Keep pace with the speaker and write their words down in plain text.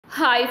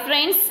Hi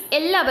friends,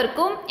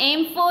 എല്ലാവർക്കും aim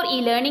four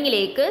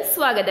ലേണിംഗിലേക്ക്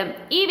സ്വാഗതം.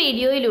 ഈ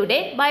വീഡിയോയിലൂടെ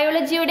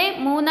ബയോളജിയുടെ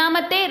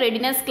മൂന്നാമത്തെ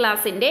റെഡിനെസ്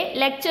ക്ലാസിന്റെ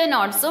ലെക്ചർ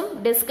നോട്ട്സും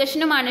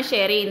ഡിസ്കഷനുമാണ്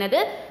ഷെയർ ചെയ്യുന്നത്.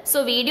 സോ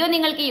വീഡിയോ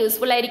നിങ്ങൾക്ക്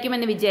യൂസ്ഫുൾ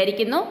ആയിരിക്കുമെന്ന്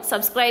വിചാരിക്കുന്നു.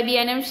 സബ്സ്ക്രൈബ്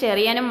ചെയ്യാനും ഷെയർ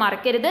ചെയ്യാനും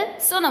മറക്കരുത്.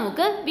 സോ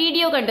നമുക്ക്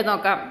വീഡിയോ കണ്ടു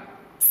നോക്കാം.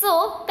 സോ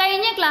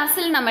കഴിഞ്ഞ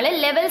ക്ലാസ്സിൽ നമ്മൾ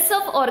ലെവൽസ്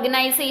ഓഫ്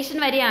ഓർഗനൈസേഷൻ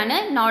വരെയാണ്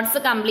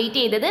നോട്ട്സ്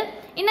കംപ്ലീറ്റ് ചെയ്തത്.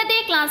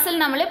 ഇന്നത്തെ ക്ലാസ്സിൽ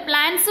നമ്മൾ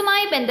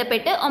പ്ലാന്റ്സുമായി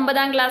ബന്ധപ്പെട്ട്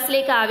 9ാം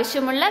ക്ലാസ്സിലേക്ക്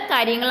ആവശ്യമുള്ള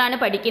കാര്യങ്ങളാണ്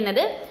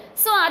പഠിക്കുന്നത്.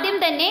 സോ ആദ്യം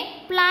തന്നെ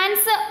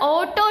പ്ലാന്റ്സ്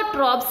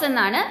ഓട്ടോട്രോപ്സ്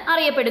എന്നാണ്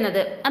അറിയപ്പെടുന്നത്.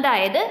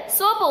 അതായത്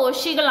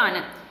സ്വപോഷികളാണ്.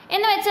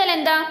 എന്ന് വെച്ചാൽ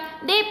എന്താ?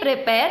 ദേ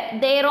പ്രിപ്പയർ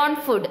ദെയർ ഓൺ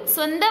ഫുഡ്.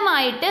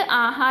 സ്വന്തമായിട്ട്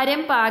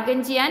ആഹാരം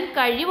പാകം ചെയ്യാൻ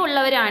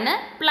കഴിവുള്ളവരാണ്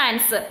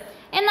പ്ലാന്റ്സ്.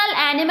 എന്നാൽ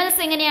ആനിമൽസ്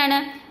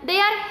എങ്ങനെയാണ്? ദേ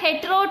ആർ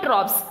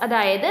ഹെറ്ററോട്രോപ്സ്,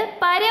 അതായത്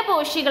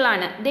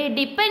പരപോഷികളാണ്. ദേ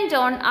depend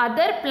on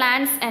other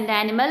plants and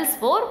animals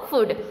for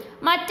food.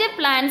 മറ്റ്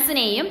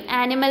പ്ലാന്റ്സിനെയും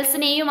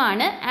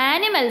ആനിമൽസിനെയുമാണ്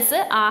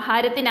ആനിമൽസ്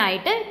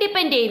ആഹാരത്തിനായിട്ട്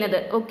ഡിപ്പെൻഡ്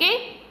ചെയ്യുന്നത്. ഓക്കെ,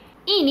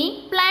 ഇനി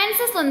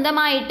പ്ലാന്റ്സ്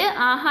സ്വന്തമായിട്ട്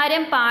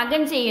ആഹാരം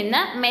പാകം ചെയ്യുന്ന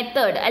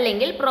മെത്തേഡ്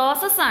അല്ലെങ്കിൽ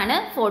പ്രോസസ്സാണ്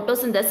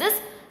ഫോട്ടോസിന്തസിസ്.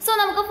 സോ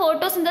നമുക്ക്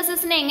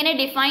ഫോട്ടോസിന്തസിസിനെ എങ്ങനെ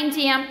ഡിഫൈൻ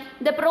ചെയ്യാം?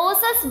 The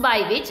process by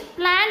which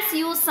plants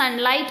use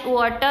sunlight,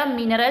 water,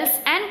 minerals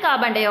and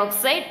carbon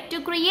dioxide to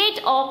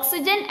create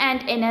oxygen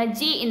and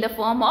energy in the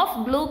form of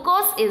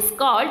glucose is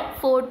called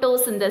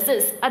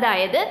photosynthesis.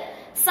 അതായത്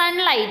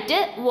sunlight,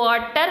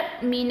 water,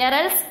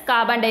 minerals,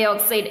 carbon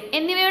dioxide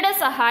എന്നിവയുടെ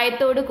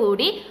സഹായത്തോടു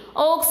കൂടി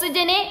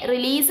ഓക്സിജനെ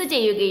release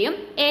ചെയ്യുകയും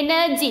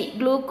energy,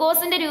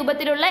 ഗ്ലൂക്കോസിന്റെ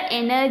രൂപത്തിലുള്ള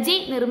energy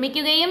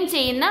നിർമ്മിക്കുകയും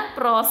ചെയ്യുന്ന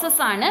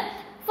പ്രോസസ്സാണ്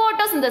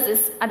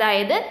photosynthesis.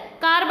 അതായത്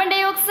കാർബൺ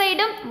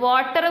ഡയോക്സൈഡും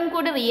വാട്ടറും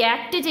കൂടി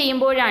റിയാക്ട്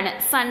ചെയ്യുമ്പോഴാണ്,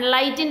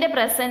 സൺലൈറ്റിന്റെ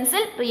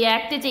പ്രസൻസിൽ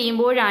റിയാക്ട്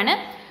ചെയ്യുമ്പോഴാണ്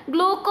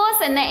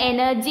ഗ്ലൂക്കോസ് എന്ന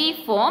എനർജി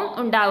ഫോം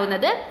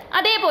ഉണ്ടാവുന്നത്.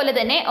 അതേപോലെ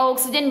തന്നെ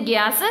ഓക്സിജൻ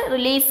ഗ്യാസ്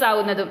റിലീസ്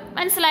ആവുന്നതും.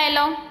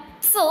 മനസ്സിലായല്ലോ?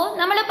 സോ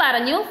നമ്മൾ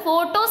പറഞ്ഞു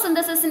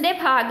ഫോട്ടോസിന്തസിസിന്റെ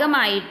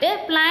ഭാഗമായിട്ട്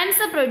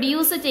പ്ലാന്റ്സ്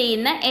പ്രൊഡ്യൂസ്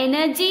ചെയ്യുന്ന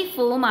എനർജി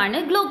ഫോം ആണ്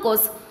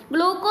glucose.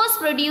 Glucose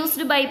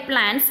produced by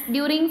plants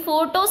during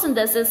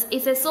photosynthesis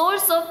is a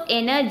source of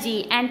energy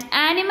and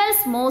animals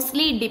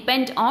mostly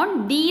depend on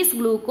these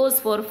glucose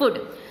for food.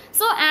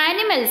 So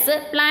animals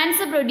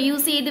plants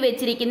produce ചെയ്ത്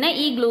വെച്ചിരിക്കുന്ന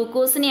ഈ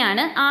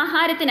ഗ്ലൂക്കോസിനെയാണ്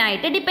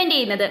ആഹാരത്തിനായിട്ട് depend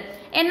ചെയ്യുന്നത്.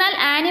 എന്നാൽ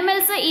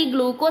ആനിമൽസ് ഈ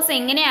glucose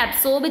എങ്ങനെ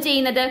absorb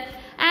ചെയ്യുന്നത്?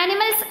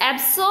 Animals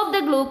absorb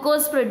the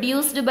glucose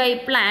produced by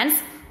plants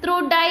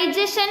through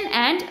digestion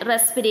and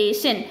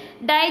respiration.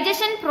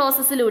 Digestion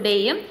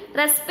പ്രോസസ്സിലൂടെയും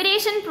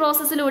respiration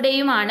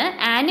പ്രോസസ്സിലൂടെയുമാണ്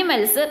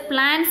animals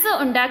plants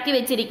ഉണ്ടാക്കി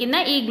വെച്ചിരിക്കുന്ന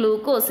ഈ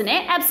ഗ്ലൂക്കോസിനെ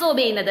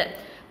അബ്സോർബ് ചെയ്യുന്നത്.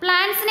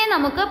 പ്ലാന്റ്സിനെ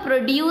നമുക്ക്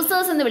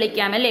പ്രൊഡ്യൂസേഴ്സ് എന്ന്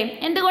വിളിക്കാം, അല്ലേ?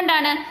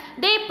 എന്തുകൊണ്ടാണ്?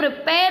 ദേ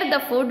prepare the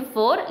food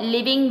for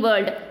living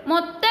world.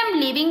 മൊത്തം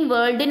ലിവിംഗ്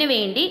വേൾഡിന്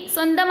വേണ്ടി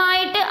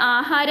സ്വന്തമായിട്ട്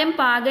ആഹാരം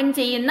പാകം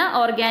ചെയ്യുന്ന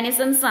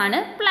ഓർഗാനിസംസ് ആണ്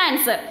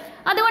പ്ലാന്റ്സ്.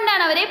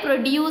 അതുകൊണ്ടാണ് അവരെ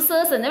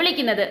പ്രൊഡ്യൂസേഴ്സ് എന്ന്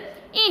വിളിക്കുന്നത്.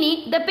 ഇനി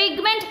the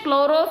pigment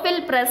chlorophyll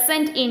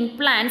present in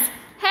plants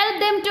help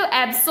them to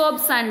absorb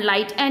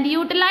sunlight and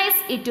utilize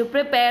it to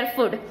prepare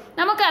food.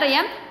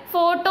 നമുക്കറിയാം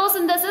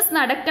ഫോട്ടോസിന്തസിസ്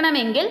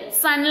നടക്കണമെങ്കിൽ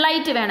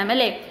സൺലൈറ്റ് വേണം,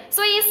 അല്ലേ?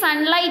 സോ ഈ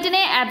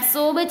സൺലൈറ്റിനെ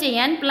അബ്സോർബ്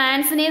ചെയ്യാൻ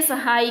പ്ലാന്റ്സിനെ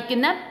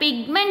സഹായിക്കുന്ന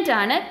പിഗ്മെന്റ്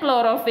ആണ്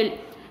chlorophyll.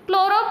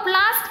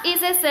 Chloroplast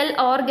is A cell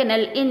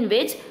organelle in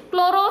which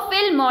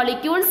chlorophyll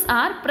molecules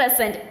R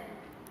present.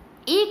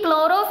 ഈ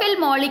chlorophyll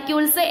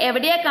molecules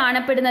എവിടെയാണ്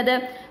കാണപ്പെടുന്നത്?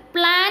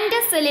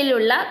 പ്ലാന്റ്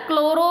സെല്ലിലുള്ള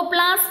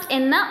ക്ലോറോപ്ലാസ്റ്റ്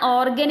എന്ന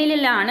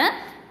ഓർഗനിലാണ്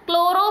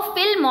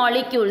ക്ലോറോഫിൽ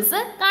മോളിക്യൂൾസ്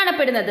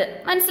കാണപ്പെടുന്നത്.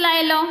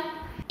 മനസ്സിലായല്ലോ?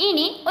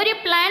 ഇനി ഒരു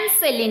പ്ലാന്റ്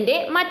സെല്ലിന്റെ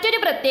മറ്റൊരു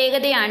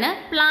പ്രത്യേകതയാണ്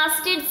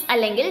പ്ലാസ്റ്റിഡ്സ്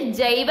അല്ലെങ്കിൽ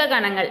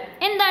ജൈവകണങ്ങൾ.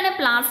 എന്താണ്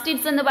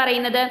പ്ലാസ്റ്റിഡ്സ് എന്ന്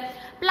പറയുന്നത്?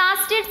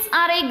 Plastids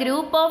R A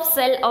group of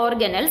cell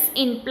organelles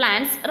in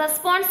plants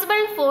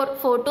responsible for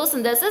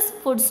photosynthesis,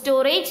 food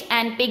storage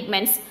and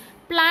pigments.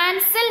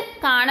 പ്ലാന്റ്സിൽ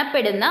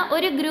കാണപ്പെടുന്ന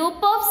ഒരു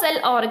ഗ്രൂപ്പ് ഓഫ് സെൽ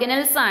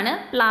ഓർഗനൽസ് ആണ്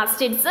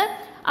പ്ലാസ്റ്റിഡ്സ്.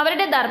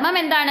 അവരുടെ ധർമ്മം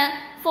എന്താണ്?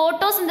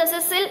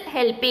 ഫോട്ടോസിന്തസിസിൽ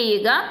ഹെൽപ്പ്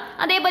ചെയ്യുക,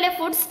 അതേപോലെ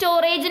ഫുഡ്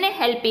സ്റ്റോറേജിന്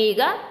ഹെൽപ്പ്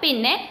ചെയ്യുക,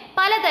 പിന്നെ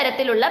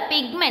പലതരത്തിലുള്ള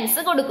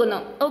പിഗ്മെന്റ്സ് കൊടുക്കുന്നു.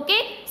 ഓക്കെ,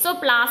 സോ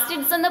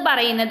പ്ലാസ്റ്റിഡ്സ് എന്ന്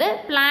പറയുന്നത്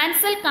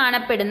പ്ലാന്റ്സിൽ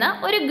കാണപ്പെടുന്ന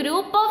ഒരു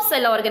ഗ്രൂപ്പ് ഓഫ്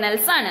സെൽ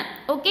ഓർഗനൽസ് ആണ്.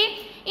 ഓക്കെ,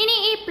 ഇനി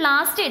ഈ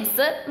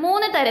പ്ലാസ്റ്റിഡ്സ്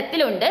 3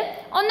 തരത്തിലുണ്ട്.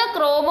 ഒന്ന്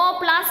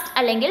ക്രോമോപ്ലാസ്റ്റ്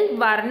അല്ലെങ്കിൽ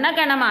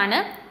വർണ്ണഗണമാണ്.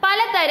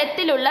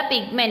 പലതരത്തിലുള്ള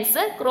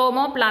പിഗ്മെന്റ്സ്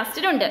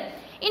ക്രോമോപ്ലാസ്റ്റിലുണ്ട്.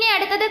 ഇനി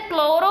അടുത്തത്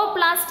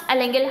ക്ലോറോപ്ലാസ്റ്റ്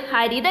അല്ലെങ്കിൽ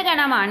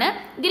ഹരിതഗണമാണ്.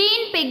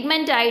 ഗ്രീൻ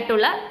പിഗ്മെന്റ്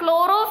ആയിട്ടുള്ള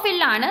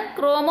ക്ലോറോഫിൽ ആണ്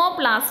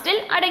ക്രോമോപ്ലാസ്റ്റിൽ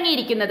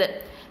അടങ്ങിയിരിക്കുന്നത്.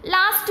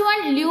 ലാസ്റ്റ് വൺ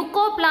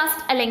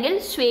ല്യൂക്കോപ്ലാസ്റ്റ് അല്ലെങ്കിൽ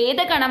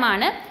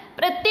ശ്വേതഗണമാണ്.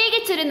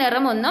 പ്രത്യേകിച്ചൊരു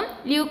നിറമൊന്നും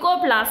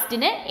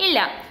ല്യൂക്കോപ്ലാസ്റ്റിന്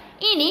ഇല്ല.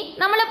 ഇനി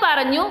നമ്മൾ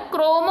പറഞ്ഞു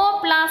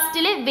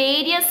ക്രോമോപ്ലാസ്റ്റില്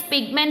various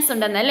pigments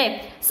ഉണ്ടെന്നല്ലേ.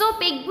 So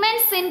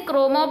pigments in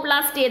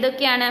chromoplast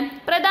ഏതൊക്കെയാണ്?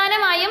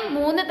 പ്രധാനമായും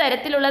 3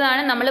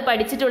 തരത്തിലുള്ളതാണ് നമ്മൾ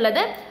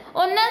പഠിച്ചിട്ടുള്ളത്.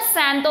 ഒന്ന്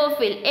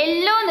സാന്തോഫിൽ,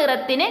 യെല്ലോ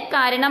നിറത്തിന്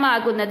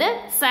കാരണമാകുന്നത്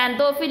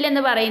സാന്തോഫിൽ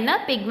എന്ന് പറയുന്ന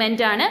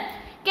പിഗ്മെന്റ് ആണ്.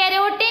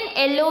 കെരോട്ടിൻ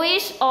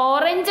യെല്ലോയിഷ്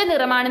ഓറഞ്ച്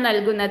നിറമാണ്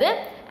നൽകുന്നത്.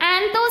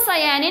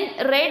 ആന്തോസയാനിൻ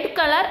റെഡ്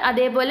കളർ,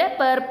 അതേപോലെ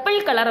പർപ്പിൾ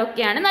കളർ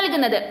ഒക്കെയാണ്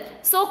നൽകുന്നത്.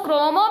 സോ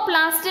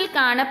ക്രോമോപ്ലാസ്റ്റിൽ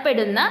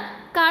കാണപ്പെടുന്ന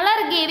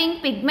കളർ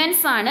ഗിവിംഗ്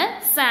പിഗ്മെന്റ്സ് ആണ്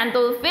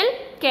സാന്തോഫിൽ,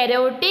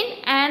 കെരോട്ടിൻ,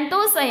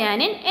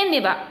 ആന്തോസയാനിൻ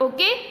എന്നിവ.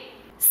 ഓക്കെ,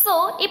 സോ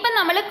ഇപ്പം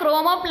നമ്മൾ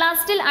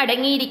ക്രോമോപ്ലാസ്റ്റിൽ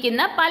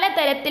അടങ്ങിയിരിക്കുന്ന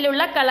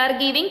പലതരത്തിലുള്ള കളർ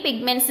ഗീവിംഗ്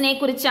പിഗ്മെന്റ്സിനെ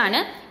കുറിച്ചാണ്.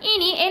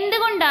 ഇനി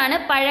എന്തുകൊണ്ടാണ്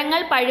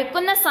പഴങ്ങൾ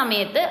പഴുക്കുന്ന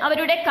സമയത്ത്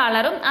അവരുടെ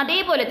കളറും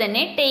അതേപോലെ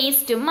തന്നെ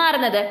ടേസ്റ്റും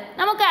മാറുന്നത്?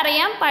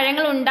 നമുക്കറിയാം,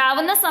 പഴങ്ങൾ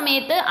ഉണ്ടാവുന്ന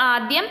സമയത്ത്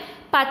ആദ്യം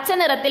പച്ച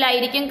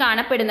നിറത്തിലായിരിക്കും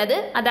കാണപ്പെടുന്നത്.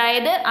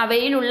 അതായത്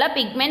അവയിലുള്ള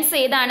പിഗ്മെന്റ്സ്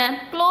ഏതാണ്?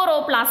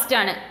 ക്ലോറോപ്ലാസ്റ്റ്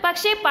ആണ്.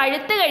 പക്ഷേ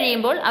പഴുത്ത്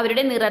കഴിയുമ്പോൾ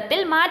അവരുടെ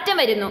നിറത്തിൽ മാറ്റം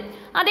വരുന്നു.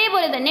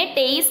 അതേപോലെ തന്നെ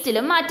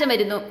ടേസ്റ്റിലും മാറ്റം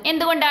വരുന്നു.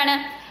 എന്തുകൊണ്ടാണ്?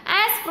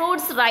 As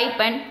fruits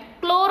ripen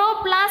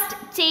chloroplast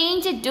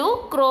change to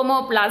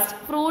chromoplast.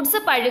 Fruits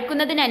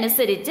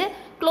പഴുക്കുന്നതിനനുസരിച്ച്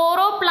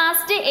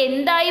chloroplast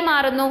എന്തായി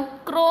മാറുന്നു?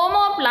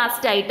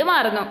 ക്രോമോപ്ലാസ്റ്റ് ആയിട്ട്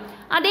മാറുന്നു.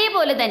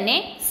 അതേപോലെ തന്നെ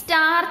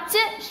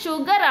സ്റ്റാർച്ച്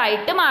ഷുഗർ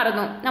ആയിട്ട്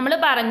മാറുന്നു. നമ്മൾ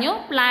പറഞ്ഞു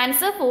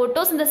പ്ലാന്റ്സ്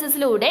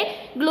ഫോട്ടോസിന്തസിസിലൂടെ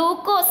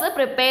ഗ്ലൂക്കോസ്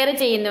പ്രിപ്പയർ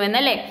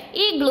ചെയ്യുന്നുവെന്നല്ലേ.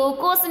 ഈ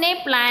ഗ്ലൂക്കോസിനെ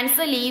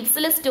പ്ലാന്റ്സ്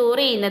ലീവ്സിൽ സ്റ്റോർ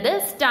ചെയ്യുന്നത്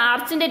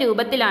സ്റ്റാർച്ചിന്റെ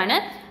രൂപത്തിലാണ്.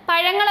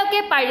 പഴങ്ങളൊക്കെ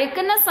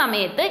പഴുക്കുന്ന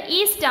സമയത്ത് ഈ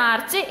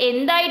സ്റ്റാർച്ച്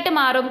എന്തായിട്ട്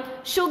മാറും?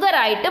 ഷുഗർ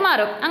ആയിട്ട്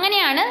മാറും.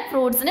 അങ്ങനെയാണ്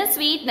ഫ്രൂട്ട്സിന്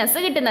സ്വീറ്റ്നെസ്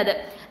കിട്ടുന്നത്.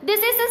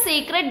 This is the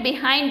secret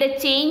behind the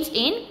change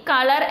in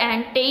colour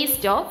and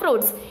taste of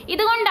fruits.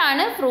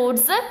 ഇതുകൊണ്ടാണ്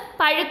ഫ്രൂട്ട്സ്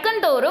പഴുക്കും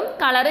തോറും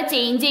കളർ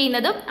ചേഞ്ച്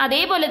ചെയ്യുന്നതും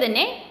അതേപോലെ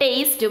തന്നെ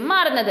ടേസ്റ്റും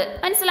മാറുന്നത്.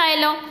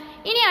 മനസ്സിലായല്ലോ?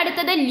 ഇനി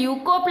അടുത്തത്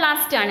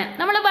ല്യൂക്കോപ്ലാസ്റ്റ് ആണ്.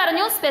 നമ്മൾ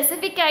പറഞ്ഞു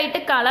സ്പെസിഫിക് ആയിട്ട്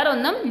കളർ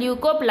ഒന്നും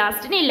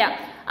ല്യൂക്കോപ്ലാസ്റ്റിനില്ല.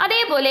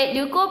 അതേപോലെ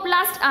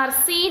leucoplast are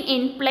seen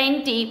in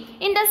plenty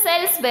in the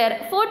cells wear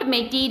food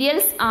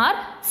materials are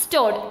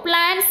stored.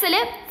 പ്ലാന്റ്സിൽ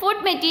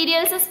food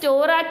materials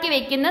store ആക്കി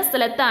വെക്കുന്ന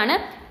സ്ഥലത്താണ്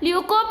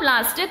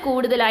ല്യൂക്കോപ്ലാസ്റ്റ്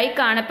കൂടുതലായി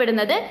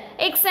കാണപ്പെടുന്നത്.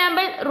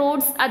 എക്സാമ്പിൾ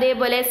റൂട്ട്സ്,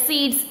 അതേപോലെ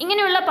സീഡ്സ്,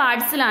 ഇങ്ങനെയുള്ള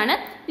പാർട്സിലാണ്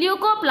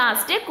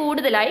ല്യൂക്കോപ്ലാസ്റ്റ്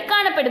കൂടുതലായി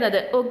കാണപ്പെടുന്നത്.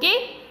 ഓക്കെ,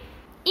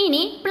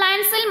 ഇനി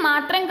പ്ലാന്റ്സിൽ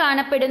മാത്രം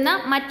കാണപ്പെടുന്ന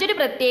മറ്റൊരു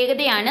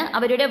പ്രത്യേകതയാണ്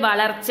അവരുടെ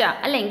വളർച്ച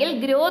അല്ലെങ്കിൽ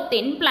ഗ്രോത്ത്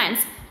ഇൻ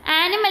പ്ലാന്റ്സ്.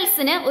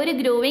 ആനിമൽസിന് ഒരു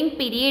ഗ്രോയിങ്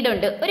പീരീഡ്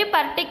ഉണ്ട്. ഒരു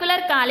പർട്ടിക്കുലർ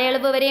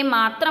കാലയളവ് വരെ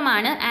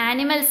മാത്രമാണ്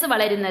ആനിമൽസ്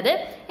വളരുന്നത്.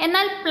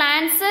 എന്നാൽ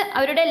പ്ലാന്റ്സ്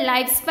അവരുടെ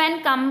ലൈഫ് സ്പാൻ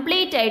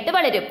കംപ്ലീറ്റ് ആയിട്ട്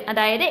വളരും.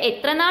 അതായത്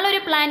എത്ര നാൾ ഒരു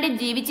പ്ലാന്റ്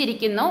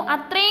ജീവിച്ചിരിക്കുന്നോ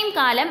അത്രയും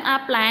കാലം ആ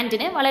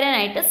പ്ലാന്റിന്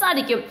വളരാനായിട്ട്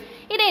സാധിക്കും.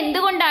 ഇത്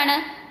എന്തുകൊണ്ടാണ്?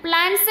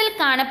 പ്ലാന്റ്സിൽ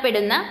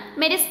കാണപ്പെടുന്ന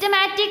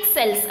മെരിസ്റ്റമാറ്റിക്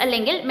സെൽസ്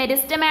അല്ലെങ്കിൽ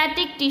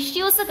മെരിസ്റ്റമാറ്റിക്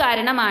ടിഷ്യൂസ്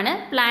കാരണമാണ്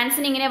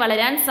പ്ലാന്റ്സിന് ഇങ്ങനെ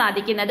വളരാൻ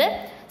സാധിക്കുന്നത്.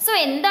 സോ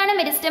എന്താണ്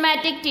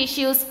meristematic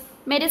tissues?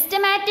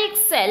 Meristematic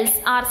cells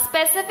are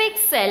specific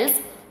cells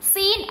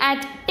seen at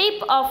tip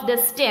of the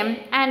stem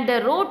and the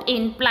root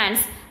in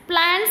plants.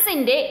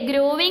 പ്ലാന്റ്സിന്റെ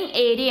growing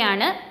area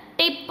ആണ്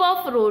ടിപ്പ്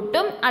ഓഫ്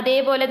റൂട്ടും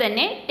അതേപോലെ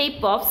തന്നെ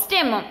tip of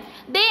സ്റ്റെമ്മും.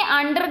 They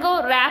undergo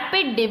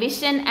rapid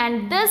division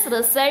and this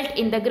result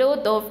in the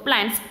growth of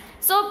plants.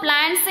 So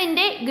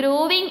പ്ലാന്റ്സിന്റെ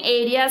growing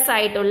areas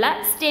ആയിട്ടുള്ള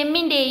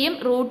സ്റ്റെമ്മിന്റെയും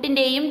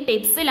റൂട്ടിന്റെയും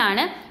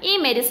ടിപ്സിലാണ് ഈ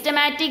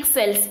meristematic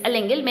cells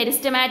അല്ലെങ്കിൽ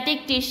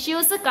meristematic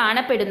tissues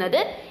കാണപ്പെടുന്നത്.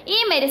 ഈ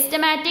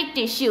meristematic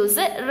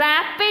tissues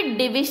rapid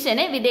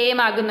ഡിവിഷന്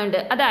വിധേയമാകുന്നുണ്ട്.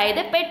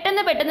 അതായത്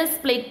പെട്ടെന്ന്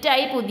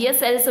സ്പ്ലിറ്റായി പുതിയ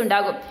സെൽസ്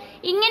ഉണ്ടാകും.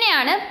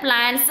 ഇങ്ങനെയാണ്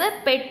പ്ലാന്റ്സ്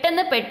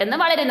പെട്ടെന്ന്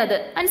വളരുന്നത്.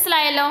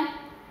 മനസ്സിലായല്ലോ?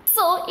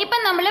 സോ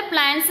ഇപ്പം നമ്മൾ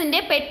പ്ലാന്റ്സിന്റെ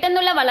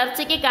പെട്ടെന്നുള്ള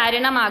വളർച്ചയ്ക്ക്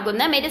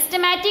കാരണമാകുന്ന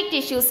മെരിസ്റ്റമാറ്റിക്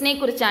ടിഷ്യൂസിനെ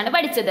കുറിച്ചാണ്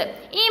പഠിച്ചത്.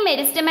 ഈ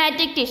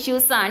മെരിസ്റ്റമാറ്റിക്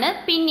ടിഷ്യൂസ് ആണ്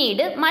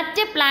പിന്നീട്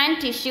മറ്റ് പ്ലാന്റ്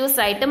ടിഷ്യൂസ്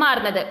ആയിട്ട്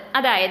മാറുന്നത്.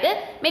 അതായത്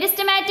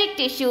മെരിസ്റ്റമാറ്റിക്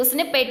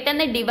ടിഷ്യൂസിന്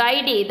പെട്ടെന്ന്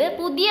ഡിവൈഡ് ചെയ്ത്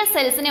പുതിയ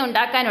സെൽസിനെ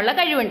ഉണ്ടാക്കാനുള്ള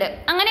കഴിവുണ്ട്.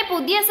 അങ്ങനെ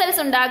പുതിയ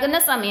സെൽസ് ഉണ്ടാകുന്ന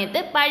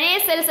സമയത്ത് പഴയ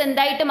സെൽസ്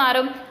എന്തായിട്ട്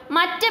മാറും?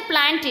 മറ്റ്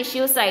പ്ലാന്റ്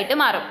ടിഷ്യൂസ് ആയിട്ട്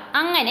മാറും.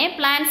 അങ്ങനെ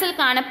പ്ലാന്റ്സിൽ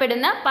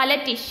കാണപ്പെടുന്ന പല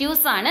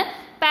ടിഷ്യൂസ് ആണ്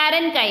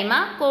പാരൻകൈമ,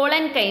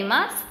 കോളൻകൈമ,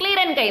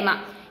 സ്ക്ലീറൻകൈമ.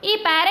 ഈ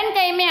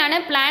പാരൻകൈമയാണ്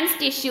പ്ലാന്റ്സ്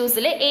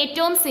ടിഷ്യൂസിൽ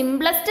ഏറ്റവും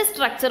സിംപ്ലസ്റ്റ്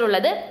സ്ട്രക്ചർ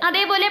ഉള്ളത്.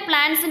 അതേപോലെ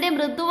പ്ലാന്റ്സിന്റെ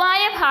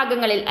മൃദുവായ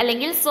ഭാഗങ്ങളിൽ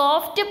അല്ലെങ്കിൽ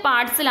സോഫ്റ്റ്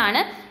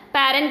പാർട്സിലാണ്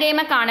പാരൻകൈമ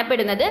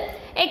കാണപ്പെടുന്നത്.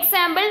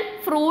 എക്സാമ്പിൾ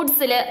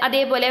ഫ്രൂട്ട്സിൽ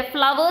അതേപോലെ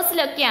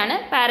ഫ്ലവേഴ്സിലൊക്കെയാണ്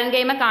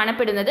പാരൻകൈമ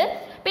കാണപ്പെടുന്നത്.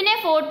 പിന്നെ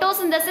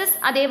ഫോട്ടോസിന്തസിസ്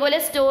അതേപോലെ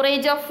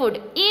സ്റ്റോറേജ് ഓഫ്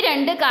ഫുഡ്, ഈ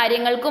രണ്ട്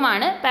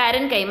കാര്യങ്ങൾക്കുമാണ്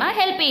പാരൻകൈമ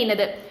ഹെൽപ്പ്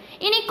ചെയ്യുന്നത്.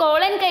 ഇനി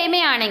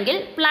കോളൻകൈമയാണെങ്കിൽ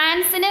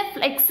പ്ലാന്റ്സിന്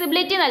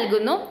ഫ്ലെക്സിബിലിറ്റി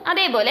നൽകുന്നു,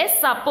 അതേപോലെ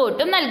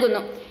സപ്പോർട്ടും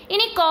നൽകുന്നു.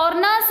 ഇനി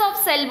കോർണേഴ്സ് ഓഫ്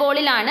സെൽ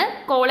വോളിലാണ്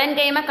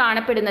കോളൻകൈമ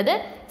കാണപ്പെടുന്നത്.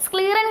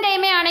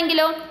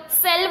 സ്ക്ലീറൻകൈമയാണെങ്കിലോ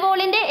സെൽ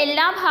വോളിന്റെ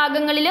എല്ലാ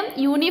ഭാഗങ്ങളിലും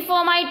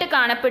യൂണിഫോം ആയിട്ട്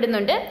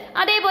കാണപ്പെടുന്നുണ്ട്.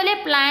 അതേപോലെ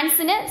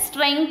പ്ലാന്റ്സിന്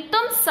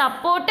സ്ട്രെങ്ത്തും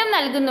സപ്പോർട്ടും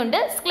നൽകുന്നുണ്ട്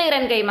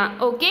സ്ക്ലീറൻകൈമ.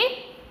 ഓക്കെ,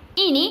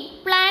 ഇനി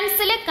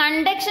പ്ലാന്റ്സിൽ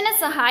കണ്ടക്ഷന്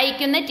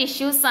സഹായിക്കുന്ന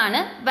ടിഷ്യൂസ്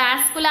ആണ്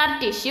വാസ്കുലാർ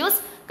ടിഷ്യൂസ്.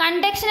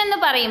 കണ്ടക്ഷൻ എന്ന്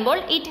പറയുമ്പോൾ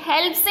it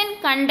helps in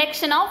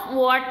conduction of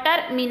water,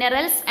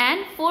 minerals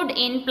and food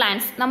in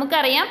plants.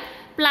 നമുക്കറിയാം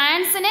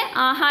പ്ലാന്റ്സിന്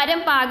ആഹാരം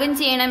പാകം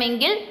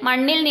ചെയ്യണമെങ്കിൽ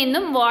മണ്ണിൽ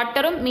നിന്നും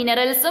വാട്ടറും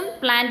മിനറൽസും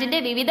പ്ലാന്റിന്റെ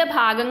വിവിധ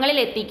ഭാഗങ്ങളിൽ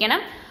എത്തിക്കണം.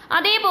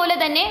 അതേപോലെ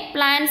തന്നെ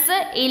പ്ലാന്റ്സ്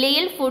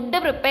ഇലയിൽ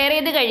ഫുഡ് പ്രിപ്പയർ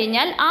ചെയ്ത്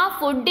കഴിഞ്ഞാൽ ആ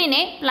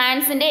ഫുഡിനെ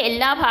പ്ലാന്റ്സിന്റെ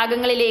എല്ലാ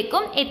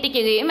ഭാഗങ്ങളിലേക്കും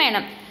എത്തിക്കുകയും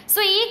വേണം.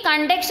 സോ ഈ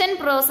കണ്ടക്ഷൻ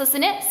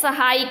പ്രോസസ്സിന്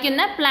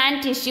സഹായിക്കുന്ന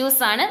പ്ലാന്റ്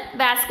ടിഷ്യൂസ് ആണ്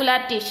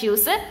വാസ്കുലാർ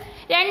ടിഷ്യൂസ്.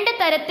 രണ്ട്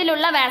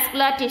തരത്തിലുള്ള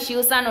വാസ്കുലാർ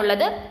ടിഷ്യൂസ്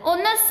ആണുള്ളത്.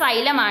 ഒന്ന്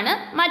സൈലമാണ്,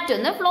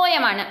 മറ്റൊന്ന്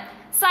ഫ്ലോയമാണ്.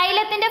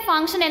 സൈലത്തിന്റെ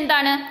ഫംഗ്ഷൻ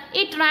എന്താണ്?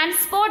 It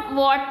transport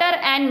water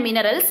and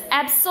minerals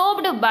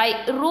absorbed by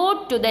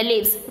root two the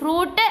leaves.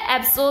 Root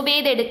absorb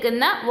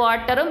ചെയ്തെടുക്കുന്ന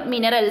വാട്ടറും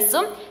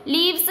മിനറൽസും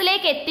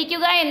ലീവ്സിലേക്ക്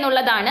എത്തിക്കുക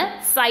എന്നുള്ളതാണ്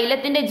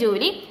സൈലത്തിന്റെ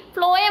ജോലി.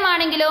 ഫ്ലോയം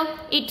ആണെങ്കിലോ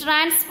it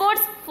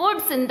transports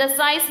food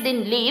synthesised in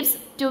leaves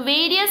to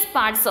various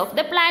parts of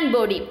the plant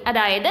body.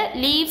 അതായത്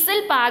ലീവ്സിൽ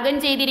പാകം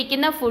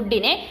ചെയ്തിരിക്കുന്ന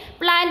ഫുഡിനെ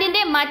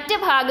പ്ലാന്റിന്റെ മറ്റ്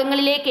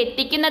ഭാഗങ്ങളിലേക്ക്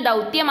എത്തിക്കുന്ന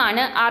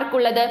ദൗത്യമാണ്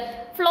ആർക്കുള്ളത്?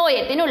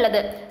 ഫ്ലോയത്തിനുള്ളത്.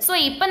 സോ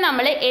ഇപ്പം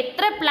നമ്മൾ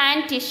എത്ര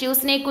പ്ലാന്റ്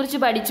ടിഷ്യൂസിനെ കുറിച്ച്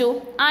പഠിച്ചു?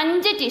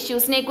 5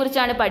 ടിഷ്യൂസിനെ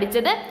കുറിച്ചാണ്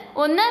പഠിച്ചത്.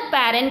 ഒന്ന്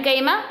പാരൻ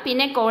കൈമ,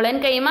 പിന്നെ കോളൻ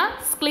കൈമ,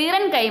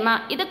 സ്ക്ലീറൻ കൈമ.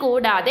 ഇത്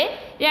കൂടാതെ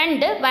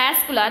 2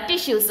 വാസ്കുലാർ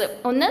ടിഷ്യൂസ്,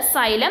 ഒന്ന്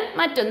സൈലം,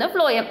 മറ്റൊന്ന്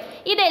ഫ്ലോയം.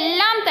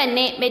 ഇതെല്ലാം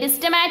തന്നെ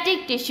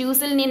മെരിസ്റ്റമാറ്റിക്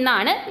ടിഷ്യൂസിൽ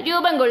നിന്നാണ്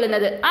രൂപം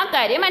കൊള്ളുന്നത്. ആ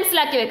കാര്യം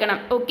മനസ്സിലാക്കി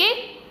വെക്കണം. ഓക്കെ.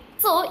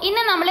 സോ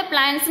ഇന്ന് നമ്മൾ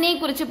പ്ലാന്റ്സിനെ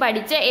കുറിച്ച്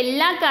പഠിച്ച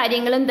എല്ലാ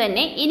കാര്യങ്ങളും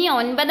തന്നെ ഇനി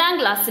 9ാം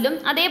ക്ലാസ്സിലും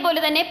അതേപോലെ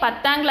തന്നെ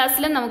 10ാം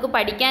ക്ലാസ്സിലും നമുക്ക്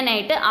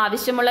പഠിക്കാനായിട്ട്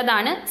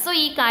ആവശ്യമുള്ളതാണ്. സോ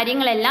ഈ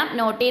കാര്യങ്ങളെല്ലാം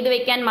നോട്ട് ചെയ്ത്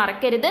വെക്കാൻ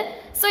മറക്കരുത്.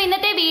 സോ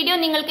ഇന്നത്തെ വീഡിയോ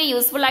നിങ്ങൾക്ക്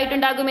യൂസ്ഫുൾ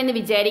ആയിട്ടുണ്ടാകുമെന്ന്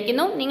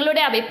വിചാരിക്കുന്നു.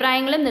 നിങ്ങളുടെ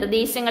അഭിപ്രായങ്ങളും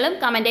നിർദ്ദേശങ്ങളും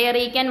കമന്റായി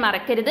അറിയിക്കാൻ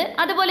മറക്കരുത്.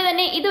 അതുപോലെ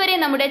തന്നെ ഇതുവരെ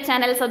നമ്മുടെ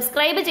ചാനൽ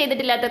സബ്സ്ക്രൈബ്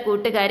ചെയ്തിട്ടില്ലാത്ത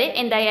കൂട്ടുകാരെ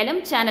എന്തായാലും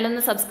ചാനൽ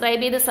ഒന്ന്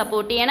സബ്സ്ക്രൈബ് ചെയ്ത്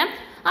സപ്പോർട്ട് ചെയ്യണം.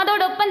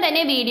 അതോടൊപ്പം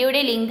തന്നെ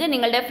വീഡിയോയുടെ ലിങ്ക്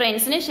നിങ്ങളുടെ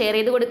ഫ്രണ്ട്സിന് ഷെയർ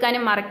ചെയ്ത്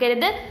കൊടുക്കാനും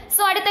മറക്കരുത്.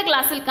 സോ അടുത്ത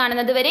ക്ലാസ്സിൽ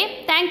കാണുന്നത് വരെ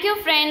താങ്ക് യു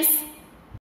ഫ്രണ്ട്സ്.